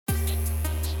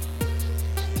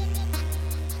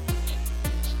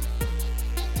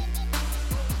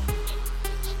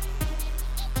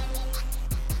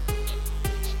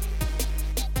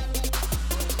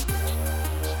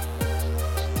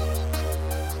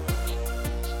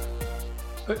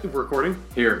Recording?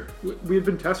 Here. We had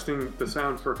been testing the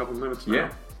sound for a couple minutes now.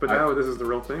 Yeah. But now this is the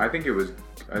real thing? I think it was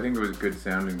good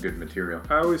sound and good material.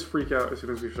 I always freak out as soon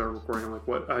as we start recording. I'm like,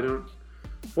 what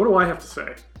do I have to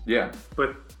say? Yeah.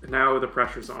 But now the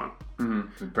pressure's on.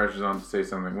 Mm-hmm. The pressure's on to say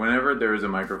something. Whenever there is a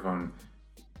microphone,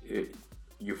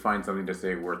 you find something to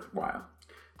say worthwhile.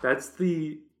 That's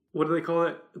what do they call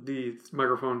it? The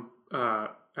microphone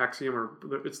axiom, or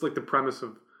it's like the premise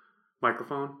of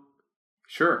microphone.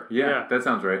 Sure. Yeah. That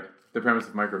sounds right. The premise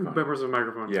of microphone. The premise of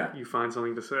microphone. Yeah. You find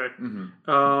something to say. Mm-hmm.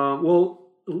 Well,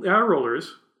 our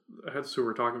rollers, that's who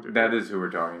we're talking to. That is who we're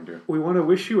talking to. We want to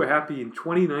wish you a happy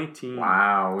 2019.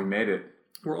 Wow, we made it.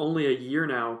 We're only a year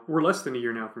now. We're less than a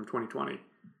year now from 2020.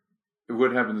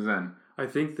 What happens then? I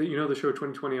think that, the show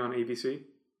 2020 on ABC?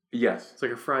 Yes. It's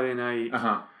like a Friday night.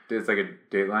 Uh-huh. It's like a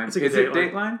Dateline? It's like is it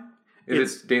Dateline?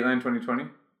 Is it Dateline 2020?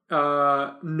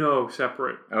 No,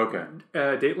 separate. Okay.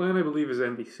 Dateline, I believe, is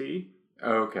NBC.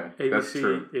 Okay. ABC That's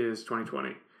true. is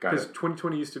 2020. Because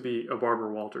 2020 used to be a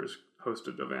Barbara Walters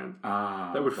hosted event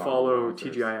that would Barbara follow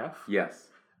Walters. TGIF. Yes.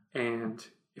 And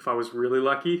if I was really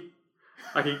lucky,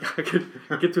 I could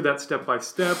get through that step by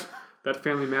step, that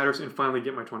Family Matters, and finally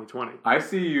get my 2020. I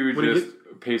see you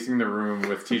pacing the room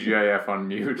with TGIF on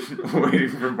mute, waiting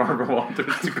for Barbara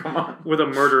Walters to come on. With a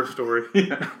murder story.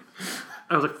 Yeah.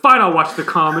 I was like, fine, I'll watch the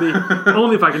comedy.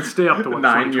 Only if I can stay up to watch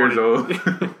 9 years old.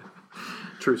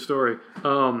 True story.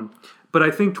 But I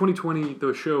think 2020,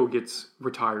 the show gets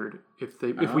retired if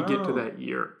we get to that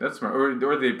year. That's smart.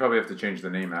 Or they probably have to change the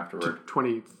name afterward. To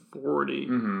 2040.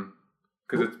 Mm-hmm.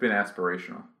 Because it's been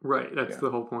aspirational. Right. That's the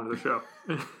whole point of the show.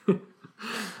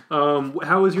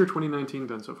 How has your 2019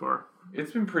 been so far?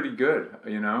 It's been pretty good,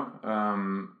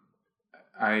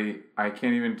 I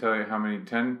can't even tell you how many,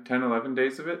 10, 11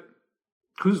 days of it?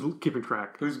 Who's keeping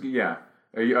track? Yeah.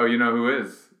 You know who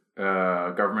is?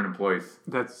 Government employees.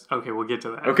 That's okay. We'll get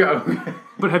to that. Okay.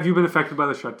 But have you been affected by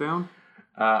the shutdown?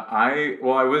 I'm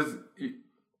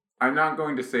not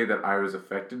going to say that I was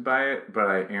affected by it, but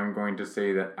I am going to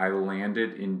say that I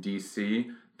landed in DC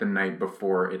the night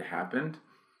before it happened.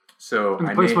 So and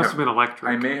the place must have been electric.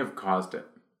 I may have caused it.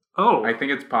 Oh. I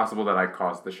think it's possible that I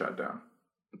caused the shutdown.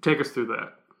 Take us through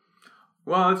that.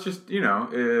 Well, it's just,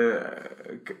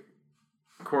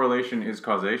 correlation is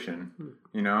causation,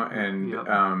 and Yep.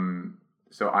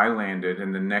 So I landed,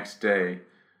 and the next day,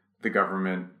 the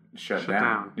government shut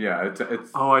down. Yeah, it's.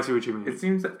 Oh, I see what you mean. It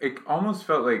seems that it almost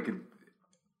felt like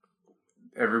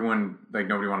everyone, like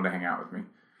nobody wanted to hang out with me.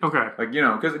 Okay. Like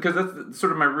because that's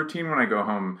sort of my routine when I go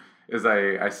home is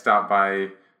I stop by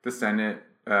the Senate.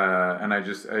 And I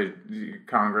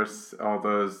Congress, all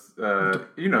those,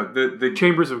 the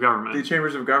chambers of government. The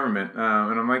chambers of government.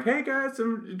 And I'm like, hey guys,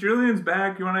 Julian's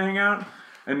back. You want to hang out?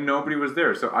 And nobody was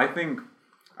there. So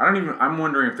I'm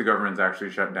wondering if the government's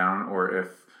actually shut down or if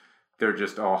they're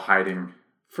just all hiding.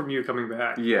 From you coming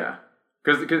back. Yeah.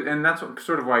 And that's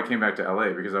sort of why I came back to LA,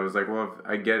 because I was like, well,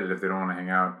 I get it if they don't want to hang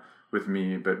out with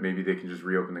me, but maybe they can just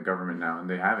reopen the government now, and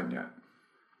they haven't yet.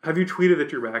 Have you tweeted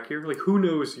that you're back here? Like, who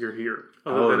knows you're here?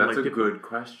 That's a good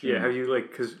question. Yeah, have you,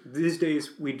 because these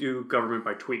days we do government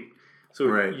by tweet.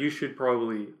 So you should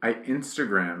probably... I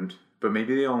Instagrammed, but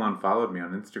maybe they all unfollowed me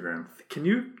on Instagram. Can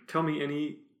you tell me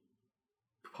any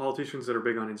politicians that are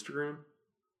big on Instagram?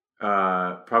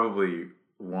 Probably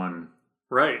one.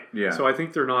 Right. Yeah. So I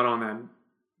think they're not on that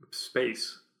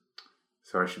space.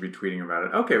 So I should be tweeting about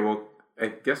it. Okay, well, I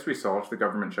guess we solved the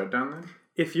government shutdown then?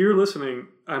 If you're listening,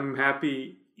 I'm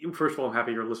happy... First of all, I'm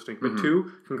happy you're listening. But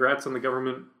two, congrats on the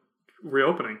government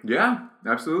reopening. Yeah,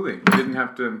 absolutely. You didn't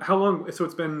have to... How long? So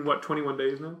it's been, 21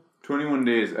 days now? 21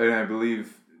 days. And I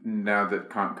believe now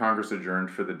that Congress adjourned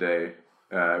for the day,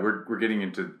 we're getting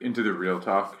into the real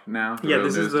talk now. You're right.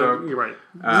 This is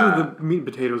the meat and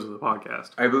potatoes of the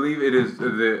podcast. I believe it is...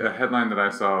 A headline that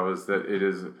I saw was that it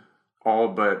is all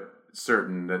but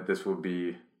certain that this will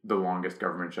be the longest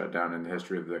government shutdown in the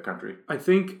history of the country. I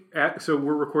think, so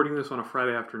we're recording this on a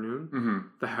Friday afternoon. Mm-hmm.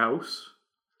 The House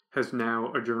has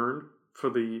now adjourned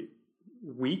for the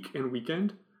week and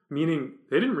weekend, meaning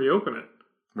they didn't reopen it.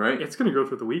 Right. It's going to go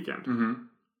through the weekend. Mm-hmm.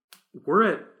 We're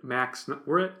at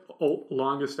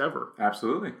longest ever.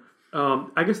 Absolutely.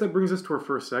 I guess that brings us to our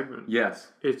first segment. Yes.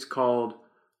 It's called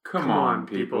Come on,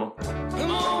 people.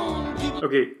 Come on, people.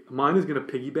 Okay, mine is going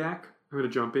to piggyback. I'm going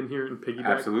to jump in here and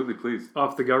piggyback. Absolutely, please.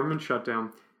 Off the government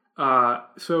shutdown.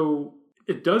 So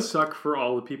it does suck for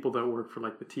all the people that work for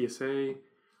like the TSA,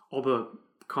 all the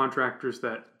contractors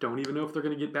that don't even know if they're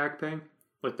going to get back pay.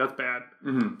 Like, that's bad.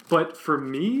 Mm-hmm. But for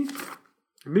me,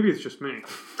 maybe it's just me.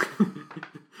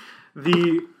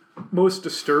 The most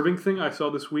disturbing thing I saw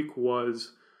this week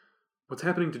was what's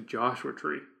happening to Joshua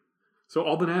Tree. So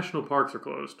all the national parks are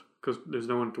closed because there's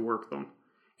no one to work them.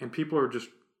 And people are just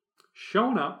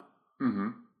showing up,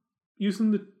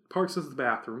 using the parks as the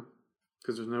bathroom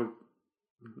because there's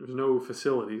no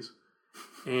facilities.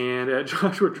 And at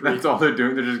Joshua Tree... That's all they're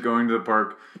doing? They're just going to the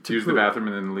park to use the bathroom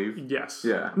and then leave? Yes.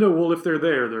 Yeah. No, well, if they're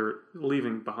there, they're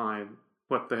leaving behind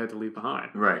what they had to leave behind.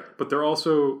 Right. But they're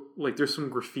also, like, there's some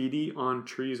graffiti on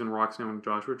trees and rocks now in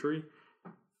Joshua Tree.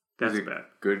 That's bad.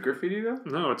 Good graffiti, though?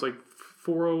 No, it's like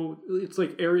 40... It's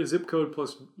like area zip code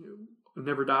plus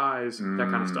never dies, that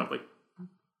kind of stuff. Like,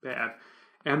 bad.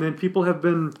 And then people have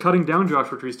been cutting down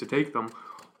Joshua trees to take them,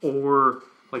 or,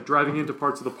 like, driving into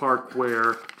parts of the park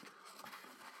where...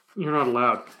 You're not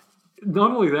allowed.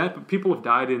 Not only that, but people have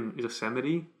died in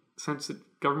Yosemite since the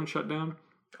government shut down.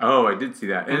 Oh, I did see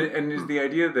that. And is the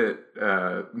idea that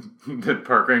that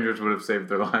park rangers would have saved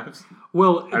their lives?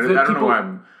 Well, I don't know why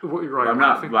I'm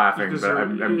not laughing, but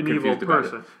I'm confused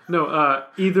about it. No,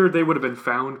 either they would have been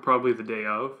found probably the day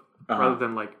of, rather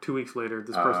than like 2 weeks later,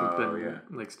 this person's been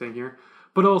like staying here.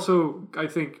 But also, I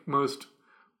think most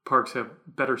parks have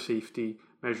better safety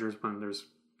measures when there's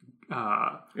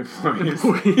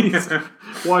employees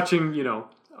watching,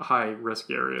 high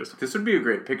risk areas. This would be a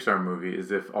great Pixar movie,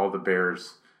 is if all the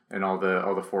bears and all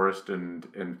the forest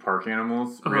and park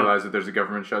animals realize that there's a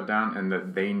government shutdown and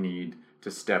that they need to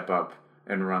step up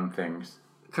and run things.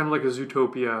 Kind of like a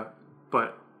Zootopia,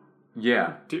 but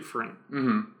different.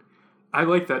 Mm-hmm. I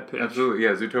like that pitch. Absolutely,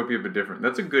 yeah, Zootopia but different.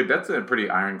 That's a pretty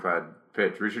ironclad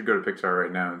pitch. We should go to Pixar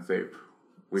right now and say,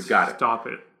 we've got it. Stop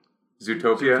it.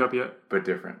 Zootopia, but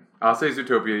different. I'll say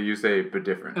Zootopia, you say but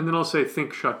different. And then I'll say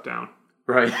think Shutdown.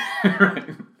 Right. Right.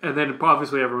 And then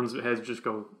obviously everyone's heads just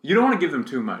go... You don't want to give them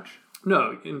too much.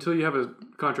 No, until you have a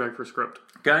contract for script.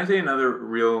 Can I say another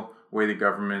real way the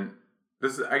government...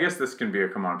 I guess this can be a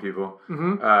come on, people.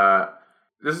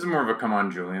 Mm-hmm. This is more of a come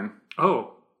on, Julian.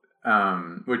 Oh.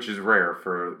 Which is rare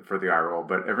for the eye roll,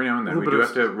 but every now and then we do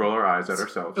have to roll our eyes at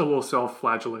ourselves. A little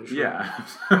self-flagellation. Yeah,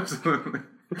 absolutely.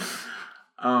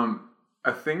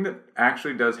 A thing that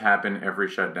actually does happen every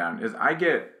shutdown is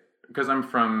because I'm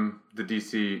from the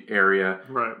DC area,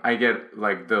 right? I get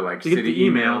like the city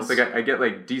emails. Like I get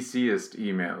like DC-ist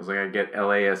emails. Like I get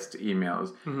LA-ist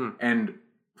emails. Mm-hmm. And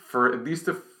for at least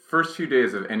the first few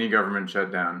days of any government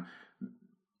shutdown,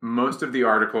 most of the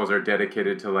articles are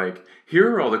dedicated to like,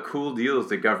 here are all the cool deals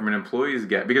that government employees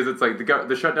get, because it's like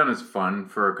the shutdown is fun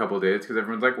for a couple of days because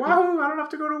everyone's like, wow, I don't have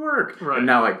to go to work. Right. And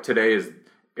now like today is.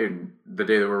 In the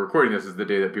day that we're recording this is the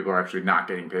day that people are actually not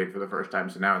getting paid for the first time.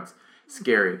 So now it's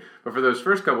scary. But for those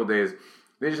first couple of days,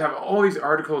 they just have all these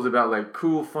articles about like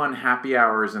cool, fun happy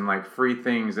hours and like free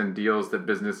things and deals that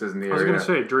businesses in the area. I was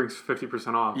going to say drinks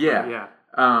 50% off. Yeah. Yeah.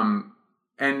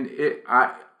 And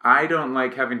I don't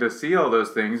like having to see all those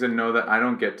things and know that I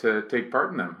don't get to take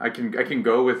part in them. I can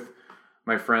go with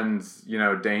my friends,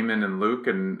 Damon and Luke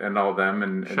and all them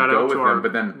and go with them.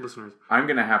 But then listeners. I'm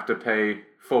going to have to pay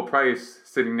full price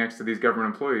sitting next to these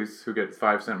government employees who get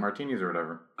 5-cent martinis or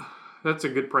whatever. That's a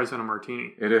good price on a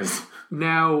martini. It is.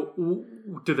 Now,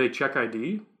 do they check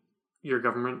ID? Your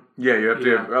government? Yeah, you have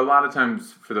to. A lot of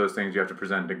times for those things, you have to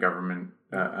present a government.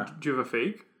 Do you have a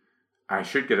fake? I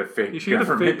should get a fake. You should get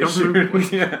a fake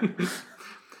government.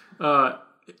 Yeah.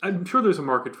 I'm sure there's a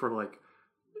market for like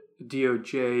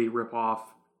DOJ ripoff,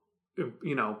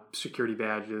 security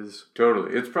badges.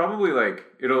 Totally. It's probably like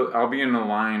I'll be in a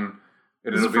line.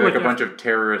 It'll be like a bunch of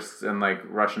terrorists and like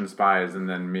Russian spies, and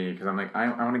then me, because I'm like, I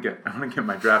want to get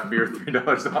my draft beer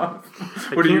 $3 off.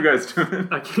 What are you guys doing?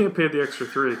 I can't pay the extra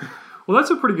 $3. Well, that's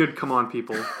a pretty good come on,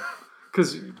 people.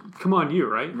 Because come on, you,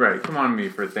 right? Right. Come on, me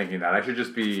for thinking that. I should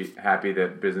just be happy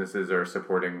that businesses are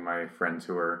supporting my friends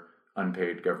who are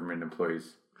unpaid government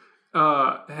employees.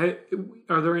 Are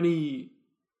there any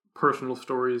personal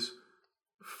stories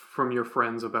from your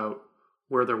friends about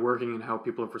where they're working and how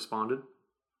people have responded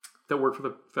that work for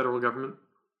the federal government?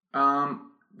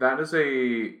 That is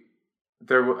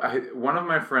one of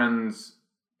my friends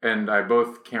and I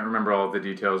both can't remember all of the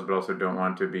details, but also don't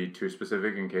want to be too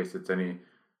specific in case it's any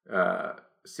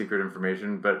secret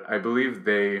information. But I believe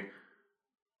they,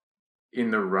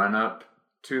 in the run up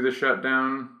to the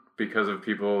shutdown, because of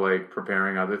people like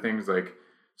preparing other things, like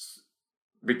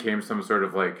became some sort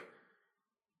of like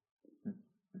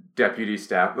deputy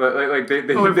staff, like they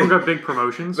got big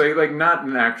promotions. Like not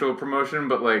an actual promotion,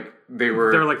 but like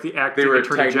they're like the acting. They were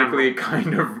Attorney technically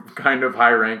General. kind of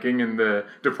high ranking in the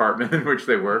department in which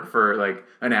they work for like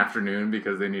an afternoon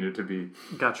because they needed to be.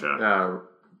 Gotcha.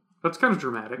 That's kind of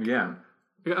dramatic. Yeah.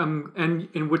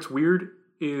 And what's weird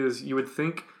is you would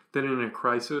think that in a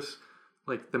crisis,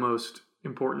 like the most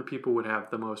important people would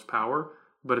have the most power,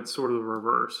 but it's sort of the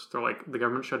reverse. They're like, the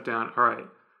government shut down. All right,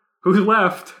 who's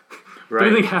left? Right.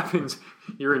 If anything happens,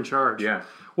 you're in charge. Yeah.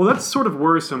 Well, that's sort of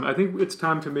worrisome. I think it's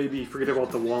time to maybe forget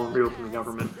about the wall and reopen the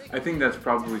government. I think that's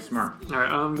probably smart. All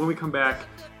right, when we come back,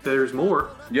 there's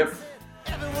more. Yep.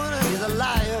 Everyone is a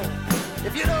liar.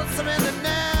 If you don't surrender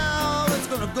now, it's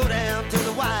gonna go down to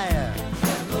the wire.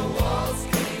 And the walls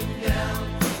came down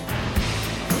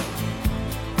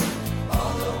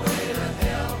all the way to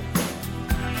hell.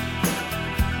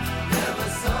 Never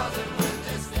saw them when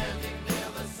they're standing,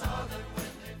 never saw them when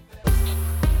they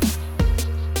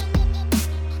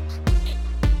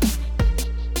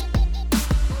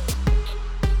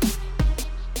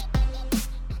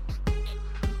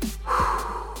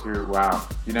Wow.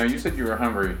 You know, you said you were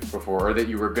hungry before, or that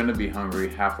you were going to be hungry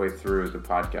halfway through the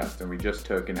podcast, and we just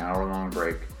took an hour-long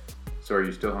break. So are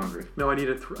you still hungry? No, I need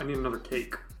another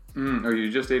cake. Oh,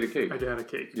 you just ate a cake? I did have a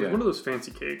cake. Yeah. One of those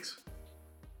fancy cakes.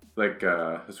 Like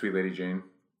the Sweet Lady Jane?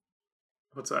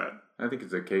 What's that? I think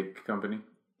it's a cake company.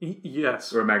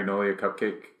 Yes. Or a Magnolia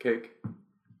cupcake cake.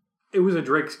 It was a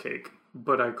Drake's cake,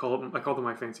 but I called them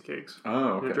my fancy cakes. Oh,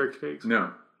 okay. You know Drake's cakes?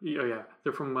 No. Oh, yeah.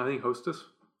 They're from, I think, Hostess.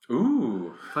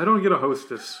 Ooh. If I don't get a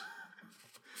Hostess...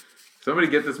 Somebody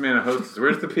get this man a Hostess.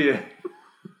 Where's the PA?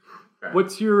 Okay.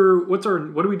 What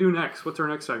do we do next? What's our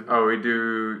next segment? Oh,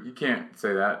 you can't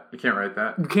say that. You can't write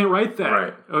that. You can't write that.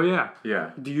 Right. Oh, yeah.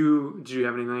 Yeah. Do you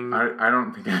have anything? I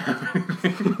don't think I have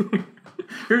anything.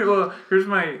 Here's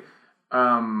my,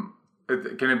 can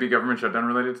it be government shutdown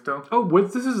related still? Oh,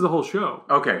 this is the whole show.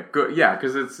 Okay, good. Yeah,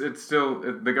 because it's still,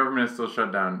 the government is still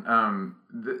shut down.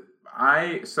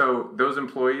 So those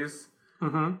employees,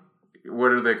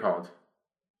 what are they called?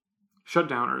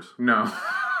 Shutdowners. No.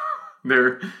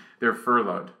 They're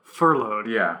furloughed. Furloughed.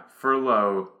 Yeah,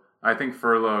 furlough. I think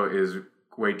furlough is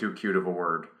way too cute of a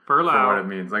word. Furlough. For what it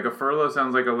means. Like a furlough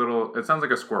sounds like it sounds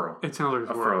like a squirrel. It sounds like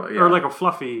a furlough, squirrel. yeah. Or like a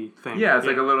fluffy thing. Yeah, it's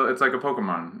like a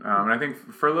Pokemon. And I think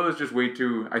furlough is just way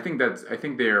too, I think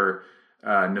they are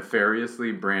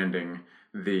nefariously branding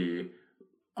the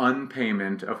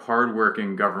unpayment of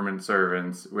hardworking government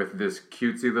servants with this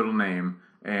cutesy little name,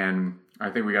 and I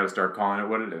think we got to start calling it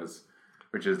what it is.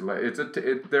 Which is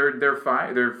they're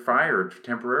fired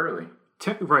temporarily.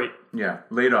 Right. Yeah,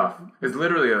 laid off. It's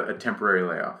literally a temporary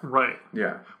layoff. Right.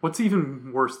 Yeah. What's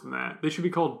even worse than that? They should be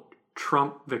called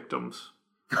Trump victims.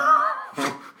 No,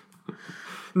 yes.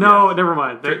 Never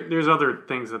mind. There's other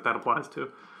things that applies to.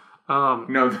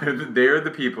 No, they're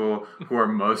the people who are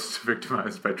most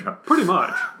victimized by Trump. Pretty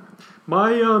much.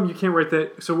 You can't write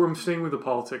that. So I'm staying with the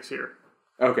politics here.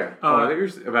 Okay. I think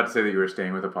you're about to say that you were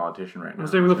staying with a politician right now. I'm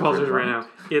staying with a politician right now.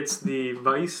 It's the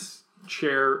vice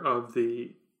chair of the...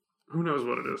 Who knows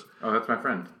what it is? Oh, that's my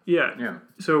friend. Yeah. Yeah.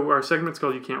 So our segment's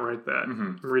called You Can't Write That.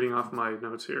 Mm-hmm. I'm reading off my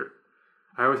notes here.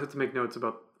 I always have to make notes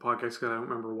about podcasts because I don't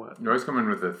remember what. You always come in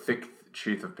with a thick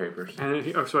sheath of papers.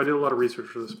 So I did a lot of research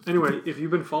for this. Anyway, if you've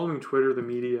been following Twitter, the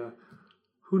media,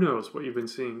 who knows what you've been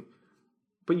seeing.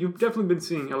 But you've definitely been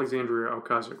seeing Alexandria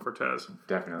Ocasio-Cortez.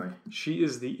 Definitely. She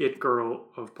is the it girl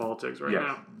of politics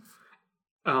right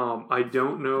now. I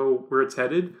don't know where it's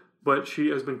headed, but she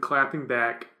has been clapping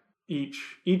back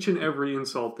each and every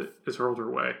insult that is hurled her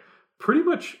way pretty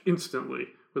much instantly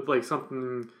with like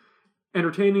something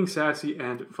entertaining, sassy,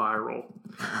 and viral.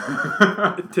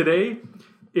 Today,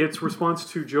 it's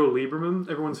response to Joe Lieberman,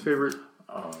 everyone's favorite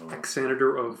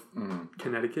ex-senator of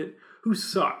Connecticut, who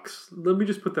sucks. Let me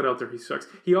just put that out there. He sucks.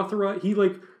 He wrote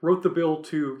the bill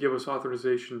to give us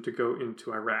authorization to go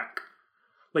into Iraq.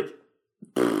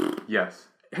 Yes.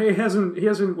 Hey, he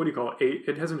hasn't. What do you call it?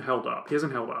 It hasn't held up. He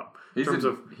hasn't held up in terms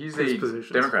of his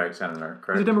positions. Democratic senator,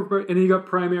 correct? He's a Democrat, and he got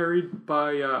primaried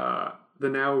by the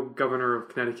now governor of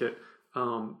Connecticut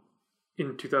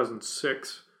in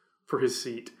 2006 for his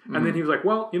seat. And then he was like,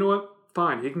 well, you know what?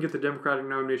 Fine. He can get the Democratic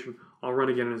nomination. I'll run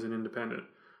again as an independent.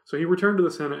 So he returned to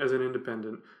the Senate as an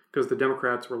independent because the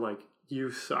Democrats were like,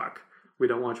 you suck. We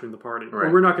don't want you in the party. Right.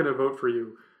 Or we're not going to vote for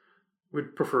you.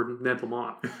 We'd prefer Ned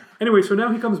Lamont. Anyway, so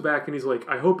now he comes back and he's like,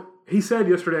 he said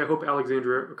yesterday, I hope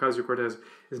Alexandria Ocasio-Cortez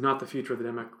is not the future of the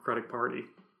Democratic Party.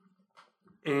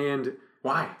 And...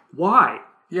 Why? Why?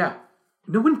 Yeah.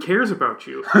 No one cares about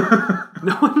you.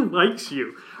 No one likes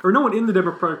you. Or no one in the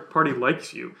Democratic Party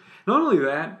likes you. Not only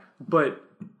that, but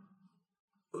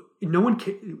no one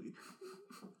cares.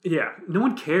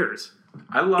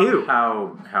 I love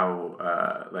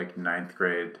how like 9th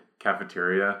grade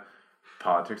cafeteria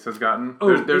politics has gotten.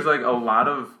 There's like a lot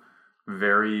of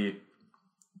very,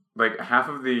 like half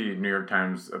of the New York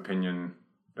Times opinion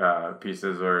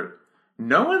pieces are,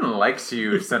 no one likes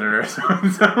you, Senator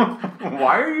so-and-so.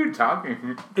 Why are you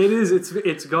talking? It is.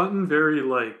 It's gotten very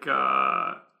like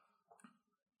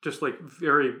just like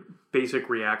very basic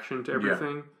reaction to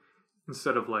everything.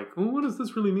 instead of like, well, what does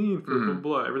this really mean for blah, blah,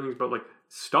 blah. Everything's about like,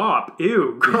 stop,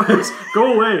 ew, gross,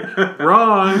 go away,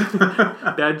 wrong,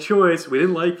 bad choice, we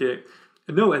didn't like it.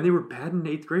 No, and they were bad in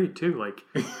 8th grade too. Like,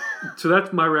 so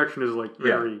that's my reaction is like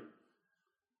very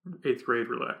 8th grade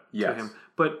roulette to him.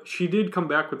 But she did come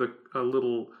back with a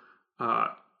little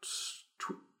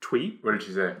tweet. What did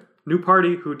she say? New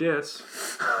party, who dis?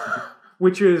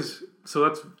 Which is, so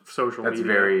that's social media. That's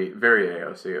very, very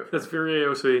AOC. That's very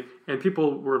AOC. And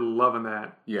people were loving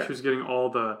that. Yeah. She was getting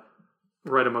all the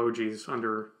right emojis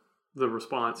under the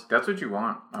response. That's what you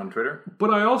want on Twitter?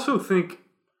 But I also think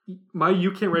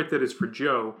you can't write that is for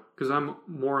Joe, because I'm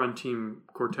more on Team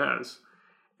Cortez.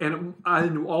 And I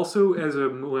also, as a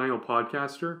millennial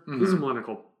podcaster, this is a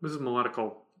medical This is a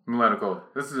medical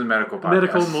podcast.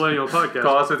 Medical millennial podcast.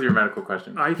 Call us with your medical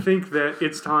questions. I think that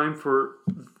it's time for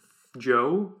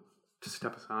Joe to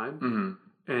step aside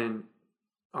and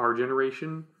our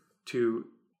generation to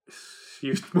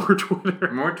use more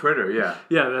Twitter. More Twitter, yeah.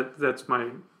 Yeah, that's my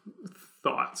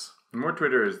thoughts. More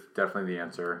Twitter is definitely the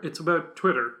answer. It's about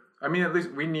Twitter. I mean, at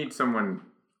least we need someone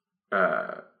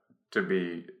to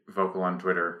be vocal on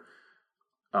Twitter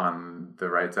on the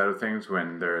right side of things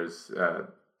when there's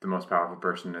the most powerful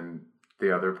person in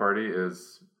the other party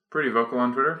is pretty vocal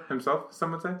on Twitter himself,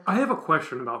 some would say. I have a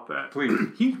question about that. Please.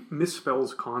 He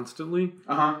misspells constantly.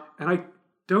 And I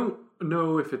don't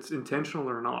know if it's intentional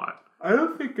or not. I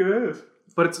don't think it is.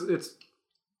 But it's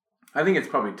I think it's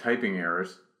probably typing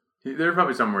errors. There are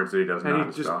probably some words that he doesn't know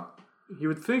how to spell. You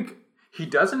would think... He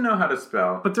doesn't know how to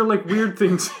spell. But they're like weird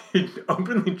things. He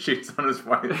openly cheats on his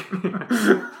wife.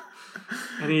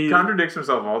 And he contradicts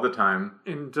himself all the time.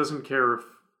 And doesn't care if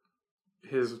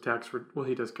his tax... Well,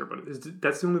 he does care about it.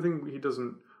 That's the only thing he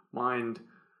doesn't mind.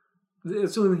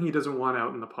 It's the only thing he doesn't want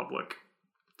out in the public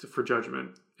for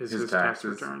judgment is his tax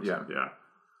returns. Yeah.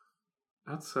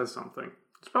 That says something.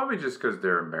 It's probably just because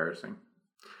they're embarrassing.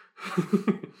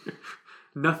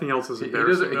 Nothing else is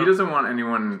embarrassing. He doesn't want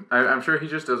anyone... I'm sure he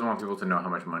just doesn't want people to know how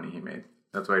much money he made.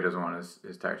 That's why he doesn't want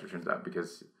his tax returns out,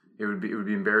 because it would be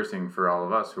embarrassing for all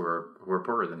of us who are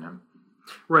poorer than him.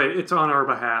 Right. It's on our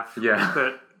behalf. Yeah.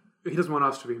 That he doesn't want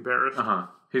us to be embarrassed.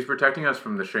 He's protecting us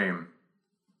from the shame.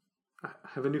 I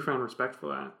have a newfound respect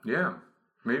for that. Yeah.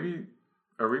 Maybe...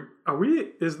 Are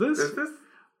we? Is this?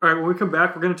 All right, when we come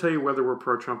back, we're going to tell you whether we're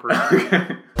pro-Trump or not.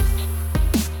 Okay.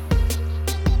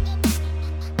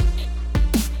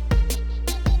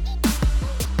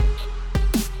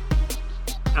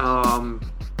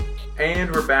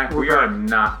 And we're back. We are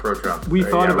not pro-Trump. We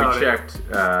thought about we checked.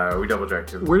 We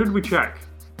double-checked it. Where did we check?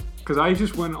 Because I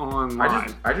just went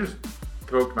online. I just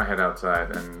poked my head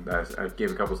outside and I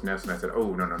gave a couple sniffs and I said,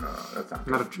 "Oh no, that's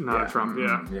not a Trump."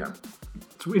 Yeah. Yeah.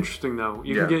 It's interesting though.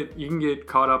 You can get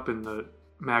caught up in the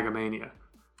MAGA mania.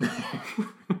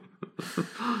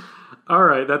 All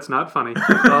right, that's not funny.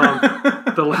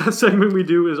 The last segment we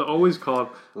do is always called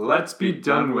 "Let's Be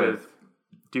Done With."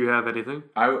 Do you have anything?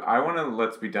 I want to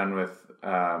let's be done with.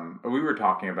 We were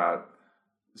talking about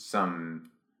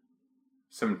some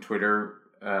Twitter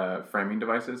framing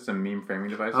devices, some meme framing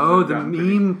devices. Oh, the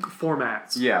meme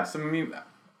formats. Yeah, some meme.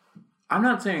 I'm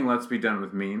not saying let's be done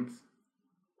with memes,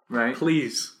 right?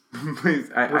 Please,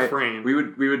 refrain.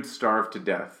 We would starve to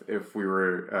death if we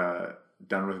were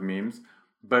done with memes,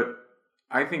 but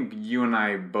I think you and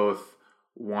I both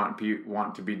want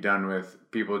to be done with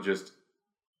people just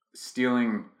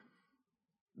stealing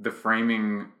the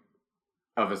framing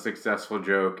of a successful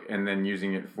joke and then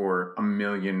using it for a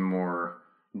million more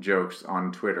jokes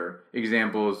on Twitter.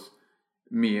 Examples: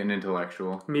 me, an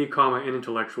intellectual. Me, comma, an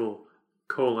intellectual,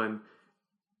 colon,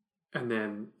 and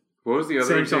then... What was the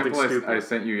other example I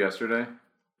sent you yesterday?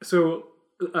 So,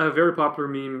 a very popular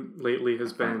meme lately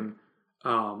has been,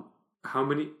 how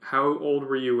old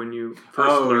were you when you first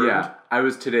learned? Oh, yeah. I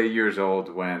was today years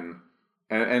old when...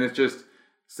 And it's just...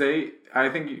 I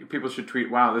think people should tweet,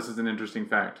 "Wow, this is an interesting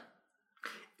fact."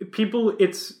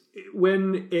 It's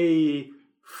when a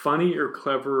funny or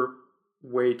clever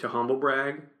way to humble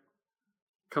brag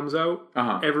comes out,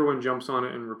 everyone jumps on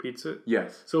it and repeats it.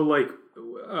 Yes. So, like,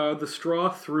 the straw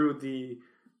through the,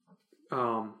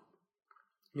 on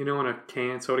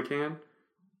a soda can.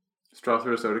 Straw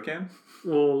through a soda can?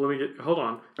 Well, hold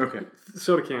on. Okay.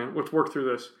 Soda can. Let's work through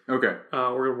this. Okay.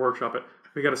 We're going to workshop it.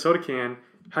 We got a soda can.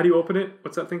 How do you open it?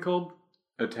 What's that thing called?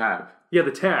 A tab. Yeah, the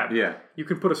tab. Yeah. You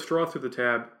can put a straw through the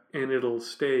tab and it'll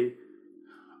stay.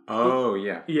 Oh,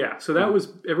 yeah. Yeah. So that was,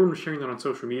 everyone was sharing that on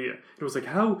social media. It was like,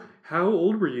 how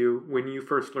old were you when you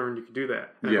first learned you could do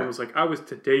that? And everyone was like, I was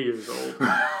today years old.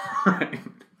 Right.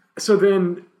 So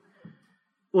then,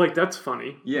 like, that's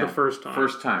funny. Yeah. The first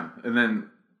time. And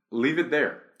then leave it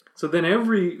there. So then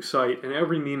every site and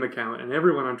every meme account and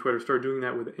everyone on Twitter started doing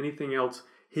that with anything else,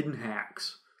 hidden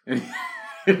hacks.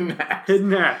 Hidden hacks.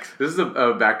 Hidden hacks. This is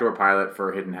a backdoor pilot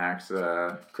for hidden hacks.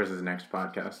 Chris's next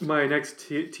podcast. My next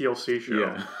TLC show.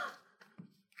 Yeah.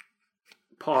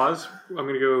 Pause. I'm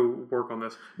gonna go work on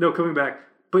this. No, coming back.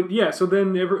 But yeah, so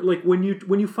then when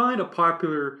you find a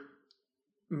popular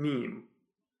meme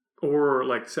or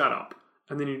like setup,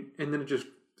 and then it just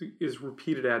is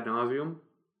repeated ad nauseum,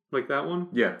 like that one.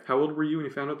 Yeah. How old were you when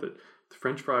you found out that the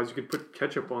French fries you could put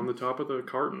ketchup on the top of the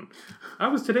carton? I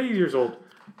was today years old.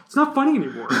 It's not funny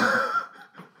anymore.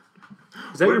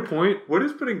 Is that your point? What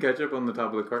does putting ketchup on the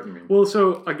top of the carton mean? Well,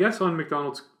 so I guess on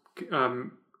McDonald's,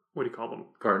 what do you call them?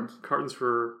 Cartons. Cartons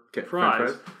for French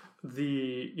fries.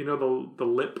 The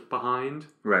lip behind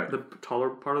the taller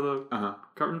part of the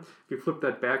carton. If you flip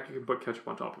that back, you can put ketchup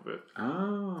on top of it.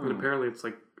 Oh. And apparently, it's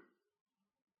like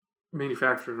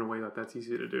manufactured in a way that's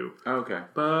easy to do. Okay.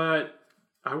 But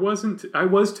I wasn't. I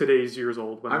was today's years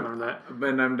old when I learned that.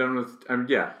 And I'm done with.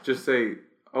 Just say.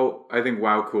 Oh, I think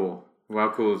wow cool. Wow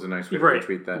cool is a nice way to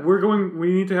tweet that.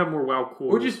 We need to have more wow cool.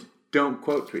 Or just don't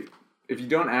quote tweet. If you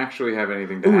don't actually have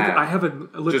anything to add, I have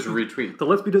just retweet.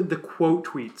 The quote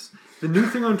tweets. The new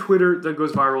thing on Twitter that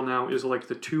goes viral now is like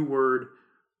the 2-word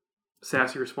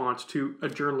sassy response to a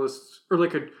journalist or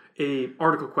like a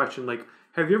article question. Like,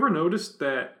 have you ever noticed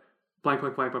that blank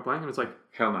blank blank blank blank? And it's like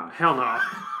hell no,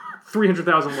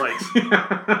 300,000 likes.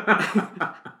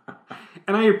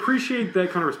 And I appreciate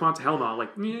that kind of response. Hell no, like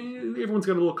everyone's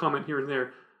got a little comment here and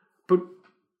there, but.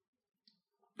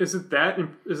 Is it that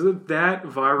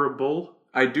virable?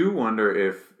 I do wonder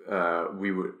if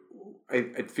we would.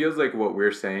 It feels like what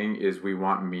we're saying is we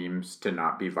want memes to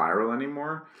not be viral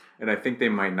anymore, and I think they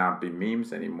might not be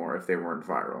memes anymore if they weren't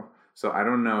viral. So I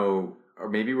don't know, or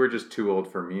maybe we're just too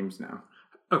old for memes now.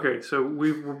 Okay, so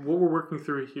what we're working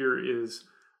through here is: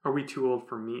 are we too old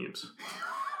for memes?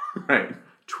 Right.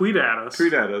 Tweet at us.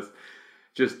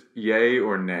 Just yay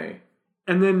or nay.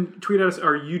 And then tweet at us,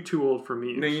 are you too old for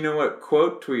memes? No, you know what?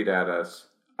 Quote tweet at us.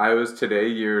 I was today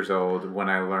years old when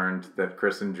I learned that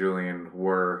Chris and Julian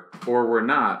were or were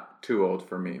not too old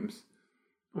for memes.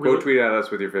 Quote tweet at us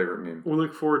with your favorite meme. We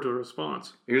look forward to a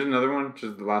response. Here's another one,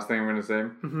 just the last thing I'm going to say.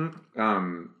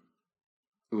 Mm-hmm.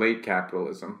 Late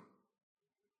capitalism.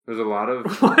 There's a lot of...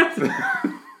 What?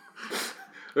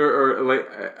 or late...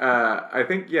 I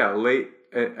think, late...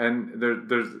 And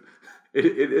there's... It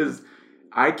is...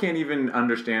 I can't even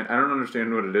understand. I don't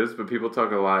understand what it is, but people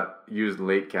use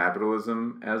late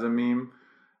capitalism as a meme.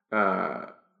 I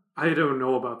don't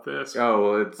know about this.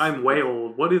 Oh, well, I'm way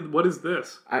old. What is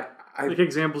this? I like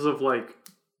examples of like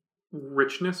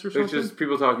richness or something? It's just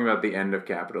people talking about the end of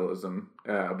capitalism.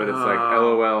 But it's like,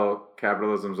 LOL,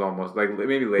 capitalism's almost, like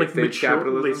maybe late-stage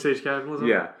capitalism. Late-stage capitalism?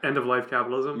 Yeah. End-of-life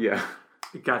capitalism? Yeah.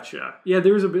 Gotcha. Yeah,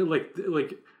 there's a bit like...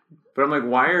 But I'm like,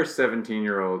 why are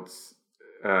 17-year-olds...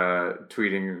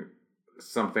 tweeting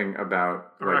something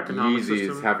about like Yeezys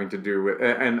system having to do with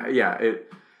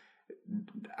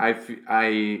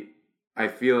I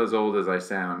feel as old as I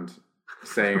sound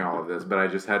saying all of this, but I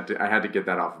had to get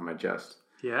that off of my chest.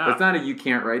 Yeah, it's not a you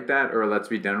can't write that or let's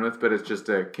be done with, but it's just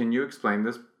a can you explain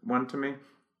this one to me?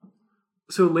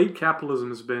 So late capitalism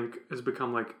has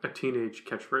become like a teenage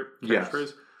catchphrase.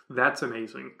 Yes. That's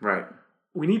amazing. Right.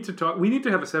 We need to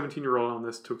have a 17-year-old on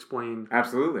this to explain.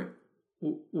 Absolutely.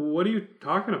 What are you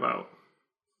talking about?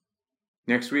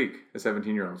 Next week, a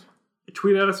 17-year-old.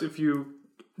 Tweet at us if you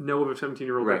know of a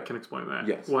 17-year-old that can explain that.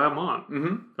 Yes. We'll have them on.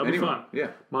 Mm-hmm. That'll be fun. Yeah.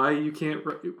 You can't...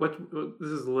 What? This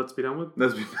is Let's Be Done With?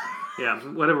 Let's be... Yeah,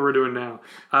 whatever we're doing now.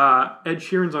 Ed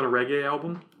Sheeran's on a reggae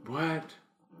album. What?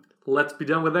 Let's be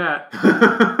done with that.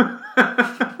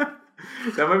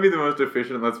 That might be the most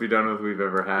efficient Let's Be Done With we've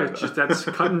ever had. That's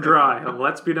cut and dry.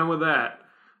 Let's be done with that.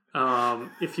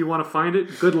 If you want to find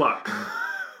it, good luck.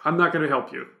 I'm not going to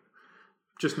help you.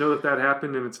 Just know that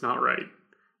happened and it's not right.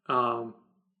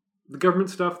 The government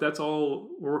stuff, that's all,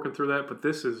 we're working through that, but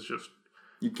this is just...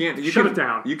 You shut it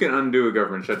down. You can undo a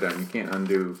government shutdown. You can't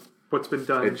undo... what's been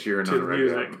done to the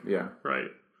music. Yeah.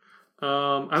 Right.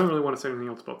 I don't really want to say anything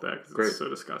else about that because it's so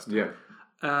disgusting. Yeah.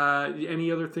 Any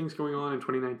other things going on in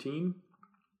 2019?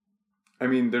 I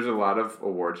mean, there's a lot of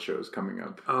award shows coming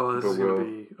up. Oh, this is going to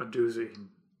be a doozy.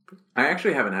 I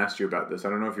actually haven't asked you about this. I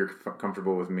don't know if you're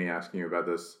comfortable with me asking you about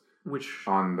this.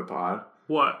 On the pod.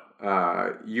 What?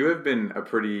 You have been a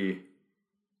pretty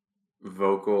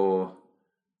vocal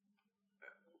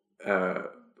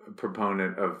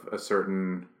proponent of a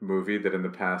certain movie that in the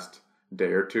past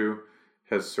day or two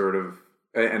has sort of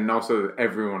And also,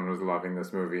 everyone was loving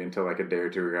this movie until like a day or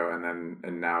two ago,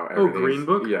 and now Green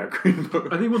Book? Yeah, Green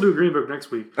Book. I think we'll do Green Book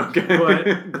next week. Okay.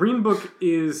 But Green Book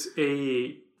is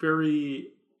a very,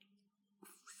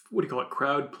 what do you call it,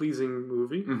 crowd-pleasing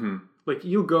movie. Mm-hmm. Like,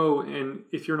 you'll go, and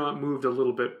if you're not moved a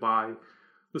little bit by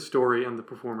the story and the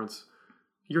performance,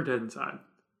 you're dead inside.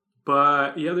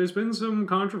 But, yeah, there's been some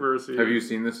controversy. Have you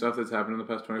seen this stuff that's happened in the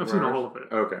past 24 hours? I've seen all of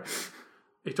it. Okay. Are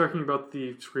you talking about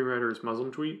the screenwriter's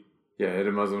Muslim tweet? Yeah, he had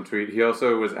a Muslim tweet. He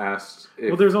also was asked if...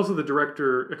 Well, there's also the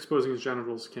director exposing his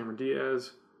genitals, Cameron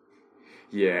Diaz.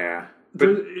 Yeah. But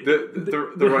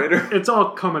the writer... It's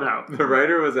all coming out. The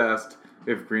writer was asked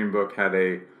if Green Book had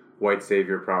a white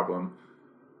savior problem.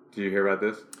 Do you hear about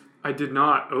this? I did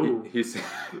not. Oh. He said...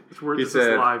 This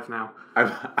is live now.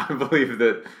 I believe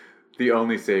that the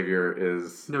only savior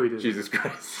is no, he didn't. Jesus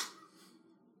Christ.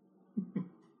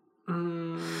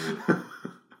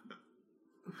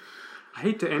 I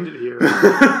hate to end it here.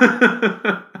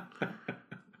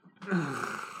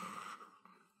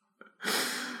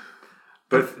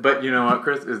 But you know what,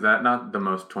 Chris? Is that not the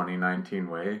most 2019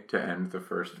 way to end the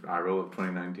first viral of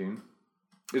 2019?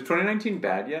 Is 2019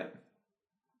 bad yet?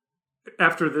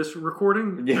 After this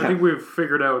recording, yeah. I think we've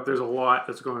figured out there's a lot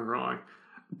that's going wrong.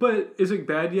 But is it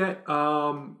bad yet?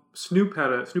 Snoop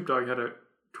Dogg had a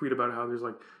tweet about how there's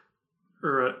like,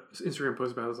 or an Instagram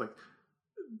post about how it's like,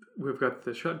 we've got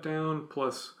the shutdown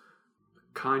plus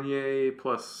Kanye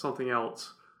plus something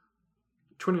else.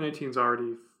 2019's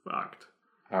already fucked.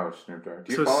 Oh, Snoop Dogg.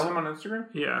 Do you follow him on Instagram?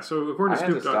 Yeah, so according to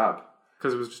Snoop Dogg. Stop.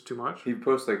 Because it was just too much? He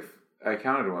posts like, I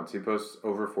counted it once, he posts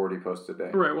over 40 posts a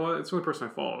day. Right, well, it's the only person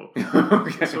I follow.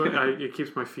 Okay. So it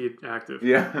keeps my feed active.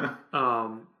 Yeah.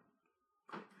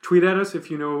 Tweet at us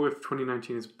if you know if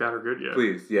 2019 is bad or good yet.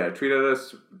 Please, yeah. Tweet at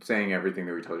us saying everything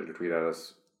that we told you to tweet at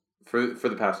us for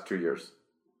the past 2 years.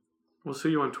 We'll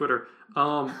see you on Twitter.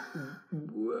 That's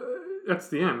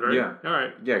the end, right? Yeah. All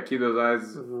right. Yeah, keep those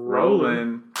eyes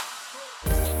rolling.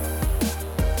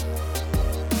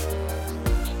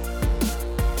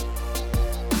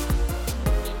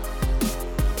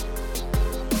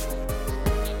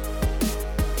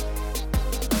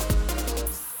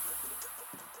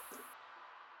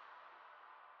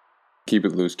 Keep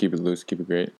it loose, keep it loose, keep it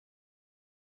great.